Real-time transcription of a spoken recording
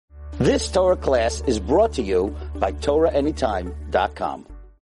This Torah class is brought to you by TorahAnytime.com.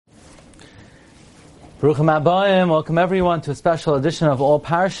 Baruchim Abayim, welcome everyone to a special edition of All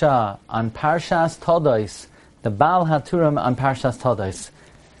Parsha on Parshas Todos, the Baal HaTurim on Parshas Todos.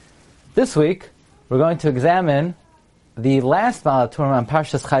 This week, we're going to examine the last Baal HaTurim on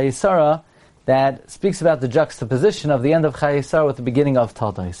Parshas Chayei Sarah that speaks about the juxtaposition of the end of Chayei Sarah with the beginning of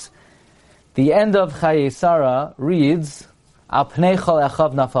Todos. The end of Chayei Sarah reads, Al Pnei Chol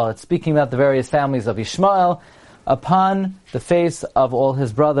Echav Nafal. It's speaking about the various families of Ishmael. Upon the face of all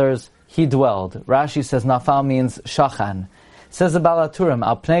his brothers, he dwelled. Rashi says Nafal means Shachan. Says the Baal HaTurim,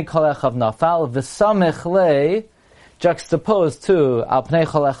 Al Pnei Chol Echav Nafal, V'samech lei, juxtaposed to Al Pnei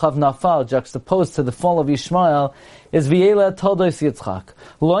Chol Echav Nafal, juxtaposed to the fall of Ishmael, is V'yela Toldos Yitzchak.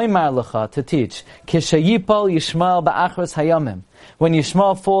 Loi mar lecha, to teach, Kishayipol Yishmael ba'achros hayamim. When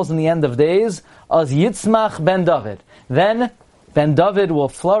Yishmael falls in the end of days, as Yitzmach ben David. Then Ben David will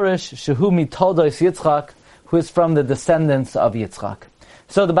flourish, Shehu mitoldos Yitzchak, who is from the descendants of Yitzchak.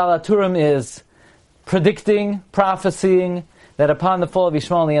 So the Baal HaTurim is predicting, prophesying, that upon the fall of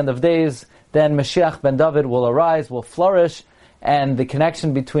Yishmael in the end of days, then Mashiach ben David will arise, will flourish, and the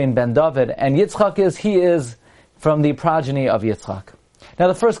connection between Ben David and Yitzchak is, he is from the progeny of Yitzchak. Now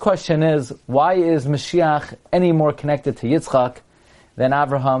the first question is, why is Mashiach any more connected to Yitzchak than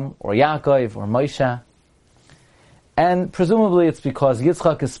Abraham, or Yaakov, or Moshe? And presumably it's because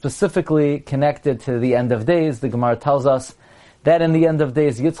Yitzchak is specifically connected to the end of days. The Gemara tells us that in the end of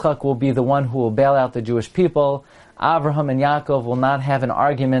days, Yitzchak will be the one who will bail out the Jewish people. Abraham and Yaakov will not have an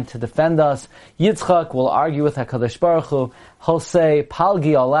argument to defend us. Yitzchak will argue with HaKadosh Baruch Hu. He'll say,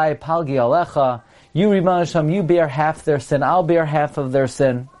 Palgi alai, Palgi alecha. You, Rebbeinu Hashem, you bear half their sin, I'll bear half of their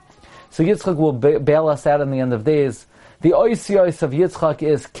sin. So Yitzchak will bail us out in the end of days. The ois of Yitzchak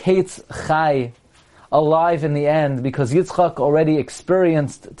is Kates Chai, alive in the end, because Yitzchak already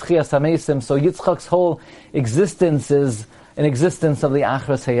experienced Tchias HaMesim, so Yitzchak's whole existence is an existence of the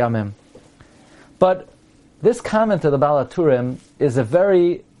Achros Hayamim. But this comment of the Baal HaTurim is a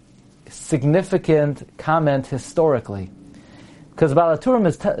very significant comment historically, because Baal HaTurim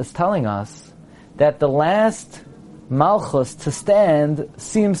is telling us that the last Malchus to stand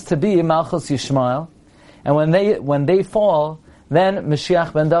seems to be Malchus Yishmael, and when they fall, then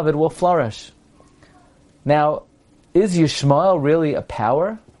Mashiach ben David will flourish. Now, is Yishmael really a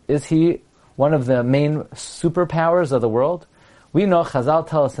power? Is he one of the main superpowers of the world? We know Chazal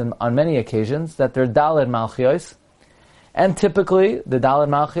tell us on many occasions that they're Daled Malchios, and typically the Daled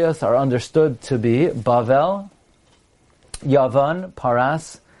Malchios are understood to be Bavel, Yavan,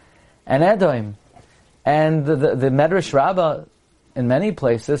 Paras, and Edom. And the Medrash Rabbah in many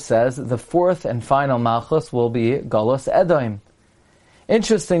places says the fourth and final Malchus will be Golos Edom.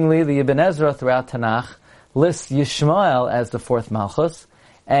 Interestingly, the Ibn Ezra throughout Tanakh lists Yishmael as the fourth Malchus,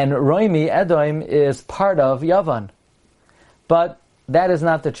 and Roimi, Edom, is part of Yavan. But that is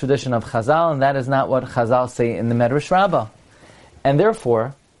not the tradition of Chazal, and that is not what Chazal say in the Medrash Rabbah. And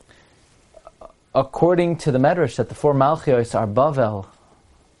therefore, according to the Medrash, that the four Malchios are Bavel,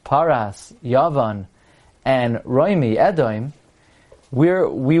 Paras, Yavan, and Roimi, Edom,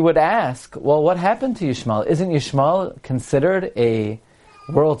 we would ask, well, what happened to Yishmael? Isn't Yishmael considered a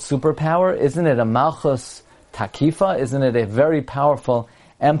world superpower? Isn't it a Malchus Takifa? Isn't it a very powerful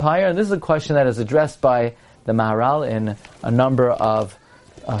empire? And this is a question that is addressed by the Maharal in a number of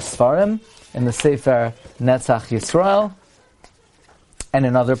Sfarim, in the Sefer Netzach Yisrael, and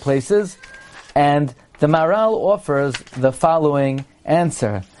in other places. And the Maharal offers the following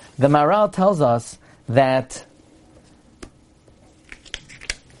answer. The Maharal tells us that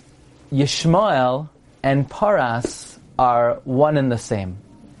Yishmael and Paras are one and the same.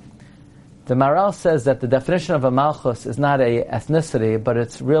 The Maharal says that the definition of a Malchus is not a ethnicity, but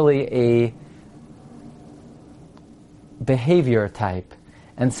it's really a behavior type.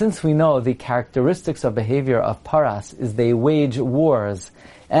 And since we know the characteristics of behavior of Paras is they wage wars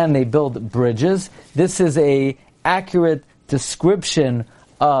and they build bridges, this is a accurate description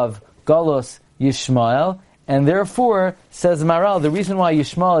of Golos Yishmael, and therefore, says Maharal, the reason why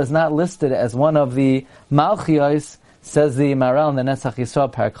Yishmael is not listed as one of the Malchios, says the Maharal in the Netzach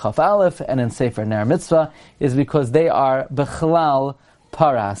Yisrael, Parak Chaf Aleph, and in Sefer Ner Mitzvah, is because they are Bechlal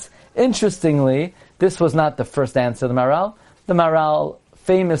Paras. Interestingly, this was not the first answer of the Maharal. The Maharal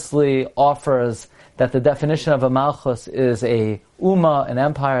famously offers that the definition of a Malchus is a Ummah, an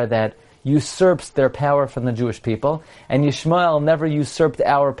empire that usurps their power from the Jewish people, and Yishmael never usurped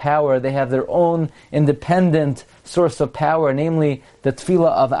our power. They have their own independent source of power, namely the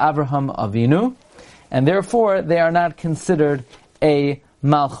Tefillah of Abraham Avinu, and therefore they are not considered a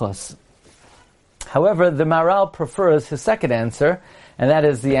Malchus. However, the Maharal prefers his second answer, And that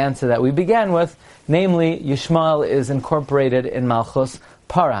is the answer that we began with, namely, Yishmael is incorporated in Malchus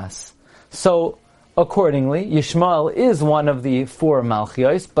Paras. So, accordingly, Yishmael is one of the 4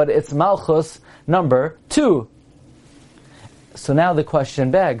 Malchios, but it's Malchus number 2. So now the question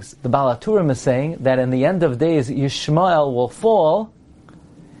begs, the Baal HaTurim is saying that in the end of days, Yishmael will fall,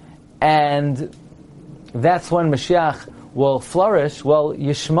 and that's when Mashiach will flourish. Well,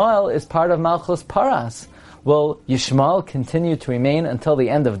 Yishmael is part of Malchus Paras. Will Yishmael continue to remain until the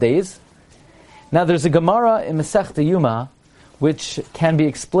end of days? Now there's a Gemara in Masechta Yuma, which can be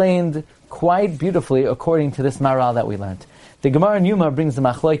explained quite beautifully according to this Maral that we learned. The Gemara in Yuma brings the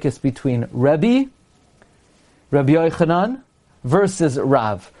machlokes between Rabbi Yochanan, versus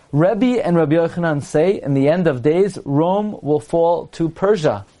Rav. Rebbe and Rabbi Yochanan say, in the end of days, Rome will fall to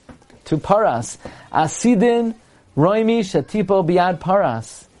Persia, to Paras. Asidin roimi shetipo biad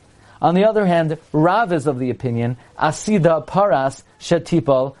Paras. On the other hand, Rav is of the opinion, Asida Paras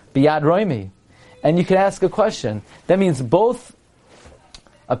shetipo biad roimi. And you could ask a question. That means both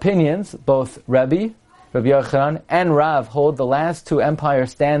opinions, both Rabbi Yochanan, and Rav hold the last 2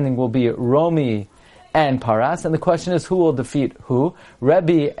 empires standing will be Romi and Paras, and the question is who will defeat who?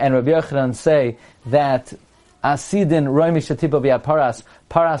 Rebbe and Rabbi Yochanan say that Asidin Roimi Shatipa Biat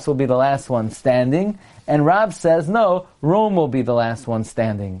Paras will be the last one standing, and Rav says no, Rome will be the last one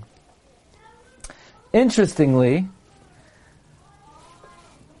standing. Interestingly,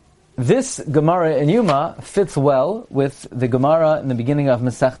 this Gemara in Yuma fits well with the Gemara in the beginning of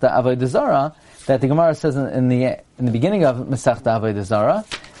Masechta Avodah Zarah, that the Gemara says in the beginning of Masechta Avodah Zarah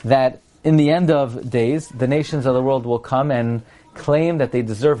that in the end of days, the nations of the world will come and claim that they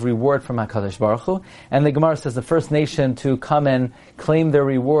deserve reward from HaKadosh Baruch Hu. And the Gemara says the first nation to come and claim their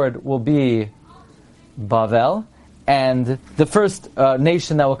reward will be Bavel. And the first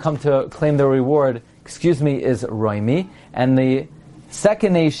nation that will come to claim their reward, is Roimi. And the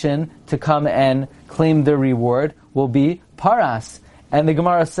second nation to come and claim their reward will be Paras. And the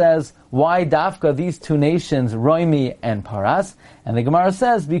Gemara says, why Dafka, these 2 nations, Roimi and Paras? And the Gemara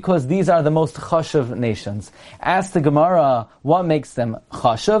says, because these are the most chashuv nations. Ask the Gemara, what makes them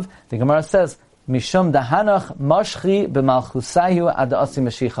chashuv? The Gemara says, Mishum dahanach mashchi b'malchusayu ad asi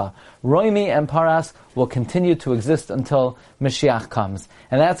Mashiach. Roimi and Paras will continue to exist until Mashiach comes.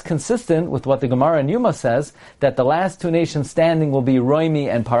 And that's consistent with what the Gemara in Yuma says, that the last 2 nations standing will be Roimi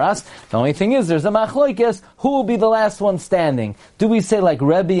and Paras. The only thing is, there's a machlokes, who will be the last one standing? Do we say like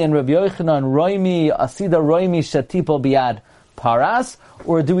Rebbe and Rabbi Yochanan, Roimi, Asida Roimi Shatipo Biad Paras?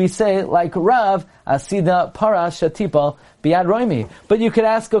 Or do we say like Rav, Asida Paras Shatipo Biad Roimi? But you could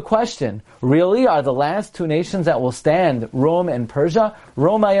ask a question. Really, are the last 2 nations that will stand Rome and Persia?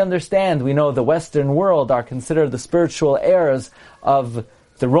 Rome, I understand. We know the Western world are considered the spiritual heirs of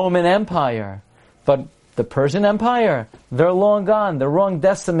the Roman Empire. But the Persian Empire, they're long gone. They're long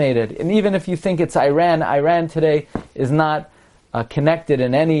decimated. And even if you think it's Iran today is not connected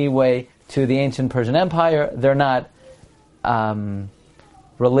in any way to the ancient Persian Empire. They're not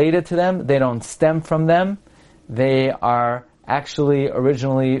related to them. They don't stem from them. They are actually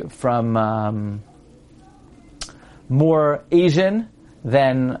originally from more Asian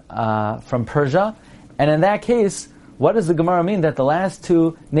than from Persia. And in that case, what does the Gemara mean? That the last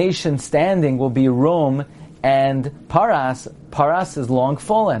 2 nations standing will be Rome and Paras. Paras is long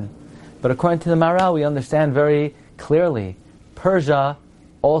fallen. But according to the Maral, we understand very clearly, Persia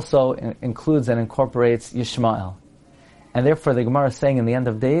also includes and incorporates Yishmael. And therefore the Gemara is saying in the end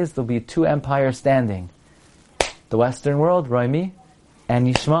of days, there'll be 2 empires standing. The Western world, Roimi, and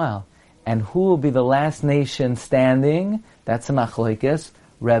Yishmael. And who will be the last nation standing? That's a machlokes.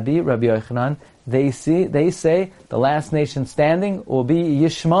 Rabbi Yochanan. They say the last nation standing will be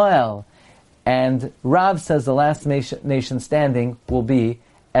Yishmael. And Rav says the last nation standing will be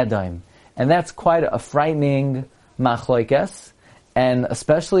Edom. And that's quite a frightening machlokes. And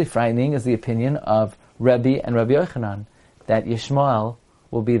especially frightening is the opinion of Rabbi and Rabbi Yochanan, that Yishmael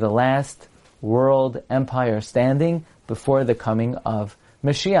will be the last world empire standing before the coming of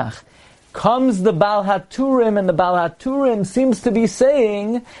Mashiach. Comes the Baal HaTurim, and the Baal HaTurim seems to be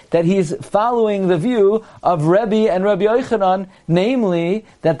saying that he's following the view of Rebbe and Rabbi Yochanan, namely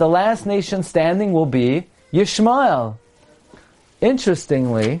that the last nation standing will be Yishmael.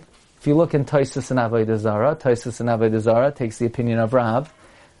 Interestingly, if you look in Tosfos and Avodah Zarah takes the opinion of Rav,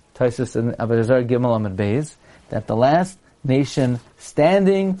 Tosfos and Avodah Zarah Gimel Amud Beis, that the last nation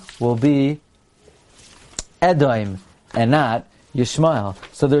standing will be Edom and not Yishmael.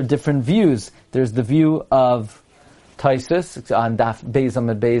 So there are different views. There's the view of Tosfos on Daf Beis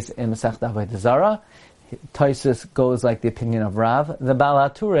Amud Beis in Masechta Avodah Zarah. Tosfos goes like the opinion of Rav. The Baal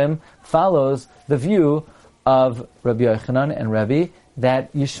HaTurim follows the view of Rabbi Yochanan and Rebbe,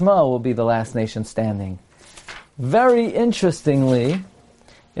 that Yishmael will be the last nation standing. Very interestingly,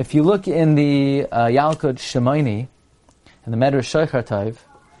 if you look in the Yalkut Shimoni, in the Medrash Shochar Tov,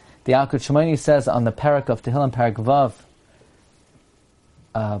 the Yalkut Shimoni says on the parak of Tehillim, parak Vav,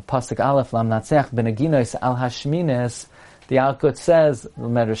 Pasuk Aleph, Lam Natzech, Benaginos al Hashmines, the Yalkut says, the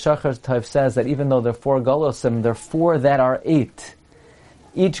Medrash Shochar Tov says that even though there are 4 golosim, there are 4 that are 8.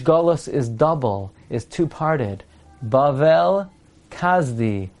 Each golos is double, is two-parted. Bavel,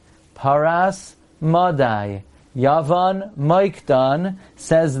 Kazdi, Paras, Madai, Yavan, Moikdan,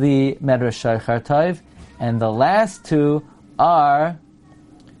 says the Medrash Shochar Tov, and the last 2 are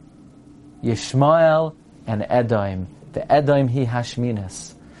Yishmael and Edom. The Edom he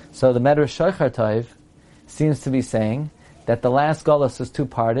Hashminas. So the Medrash Shochar Tov seems to be saying that the last Golos is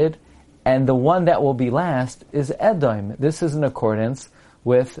two-parted, and the one that will be last is Edom. This is in accordance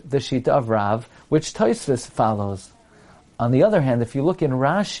with the Shita of Rav, which Tosfos follows. On the other hand, if you look in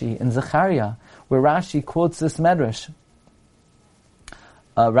Rashi, in Zechariah, where Rashi quotes this Medrash,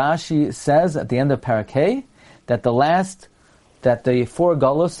 Rashi says at the end of Parakeh that the 4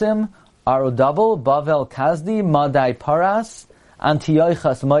 Golosim are double, Bavel Kazdi, Madai Paras,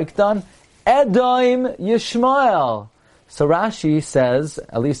 Antiochas Moikdan, Edom Yishmael. So Rashi says,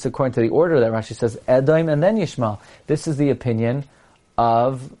 at least according to the order that Rashi says, Edom and then Yishmael. This is the opinion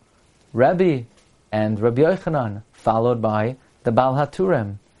of Rebbe and Rabbi Yochanan, followed by the Baal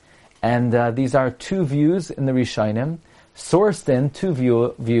HaTurim. And these are 2 views in the Rishonim, sourced in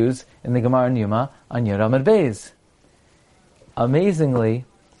 2 views in the Gemara and Yuma on Yud Amud Beis. Amazingly,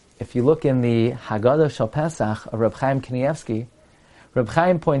 if you look in the Haggadah Shel Pesach of Reb Chaim Kanievsky, Reb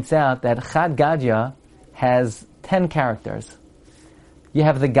Chaim points out that Chad Gadya has 10 characters. You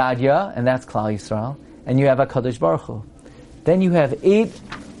have the Gadya, and that's Klal Yisrael, and you have HaKadosh Baruch Hu. Then you have 8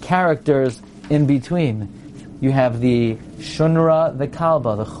 characters in between. You have the Shunra, the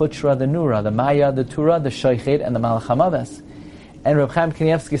Kalba, the Chutra, the Nura, the Maya, the Tura, the Shoichet, and the Malach HaMaves. And Reb Chaim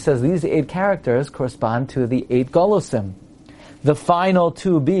Kanievsky says these 8 characters correspond to the 8 Golosim. The final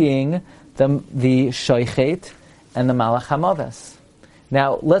 2 being the Shoichet and the Malach HaMaves.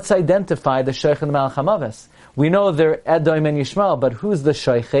 Now, let's identify the Shoichet and the Malach HaMaves. We know they're Edom and Yishmael, but who's the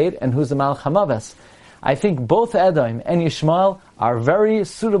Shoichet and who's the Malach HaMaves? I think both Edom and Yishmael are very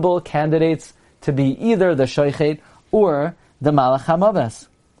suitable candidates to be either the Shoichet or the Malach HaMaves.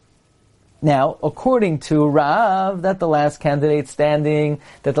 Now, according to Rav, that the last candidate standing,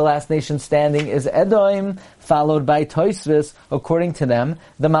 that the last nation standing is Edom, followed by Tosfos. According to them,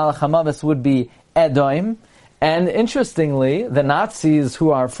 the Malach HaMaves would be Edom. And interestingly, the Nazis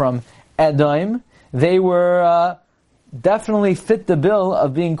who are from Edom, they were definitely fit the bill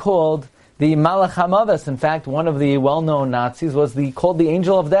of being called the Malach HaMaves. In fact, one of the well-known Nazis was called the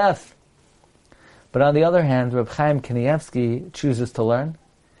Angel of Death. But on the other hand, Reb Chaim Kanievsky chooses to learn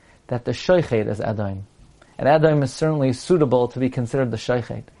that the Shoichet is Edom. And Edom is certainly suitable to be considered the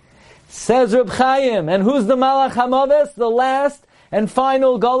Shoichet. Says Reb Chaim, and who's the Malach HaMaves, the last and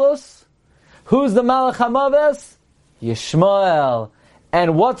final Golus? Who's the Malach HaMaves? Yishmael.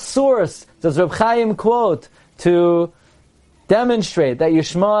 And what source does Reb Chaim quote to demonstrate that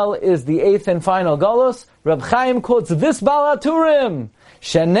Yishmael is the 8th and final Golus? Reb Chaim quotes this Baal HaTurim,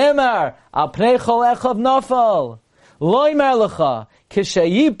 Shenemar, Al Pnei Chol Echav Nafal, Lo Yimar Lecha,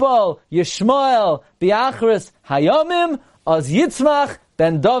 Kishayipol Yishmael Biachris Hayomim, Az Yitzmach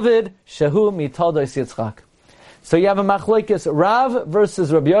ben David, Shehu Mitodos Yitzchak. So you have a machlokes Rav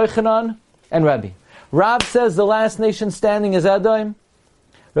versus Rabbi Yochanan and Rebbe. Rav says the last nation standing is Edom.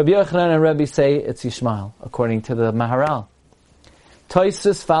 Rabbi Yochanan and Rebbe say it's Yishmael, according to the Maharal.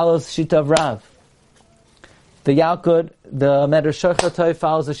 Tosfos follows Shita of Rav. The Yalkut, the Medrash Shochar Tov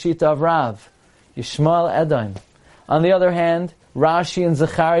follows the Shita of Rav. Yishmael Edom. On the other hand, Rashi and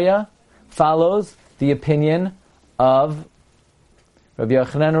Zechariah follows the opinion of Rabbi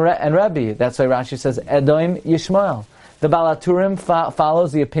Yochanan and Rebbe. That's why Rashi says Edom Yishmael. The Baal HaTurim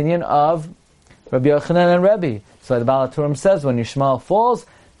follows the opinion of Rabbi Yochanan and Rebbe. So the Baal HaTurim says when Yishmael falls,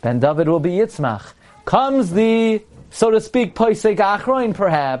 Ben David will be Yitzmach. Comes the, so to speak, Poisek Achroin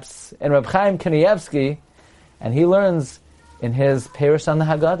perhaps, in Reb Chaim Kanievsky, and he learns in his Perush on the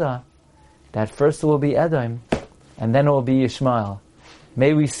Haggadah that first it will be Edom, and then it will be Yishmael.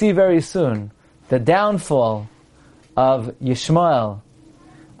 May we see very soon the downfall of Yishmael,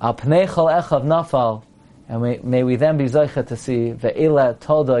 Al Pnei Chol Echav Nafal, and may we then be Zoche to see Ve'ela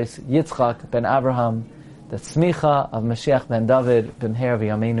Toldos Yitzchak ben Abraham, the Tzmicha of Mashiach ben David ben Her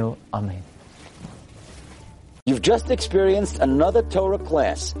v'Yameinu. Amen. You've just experienced another Torah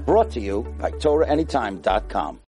class brought to you by TorahAnytime.com.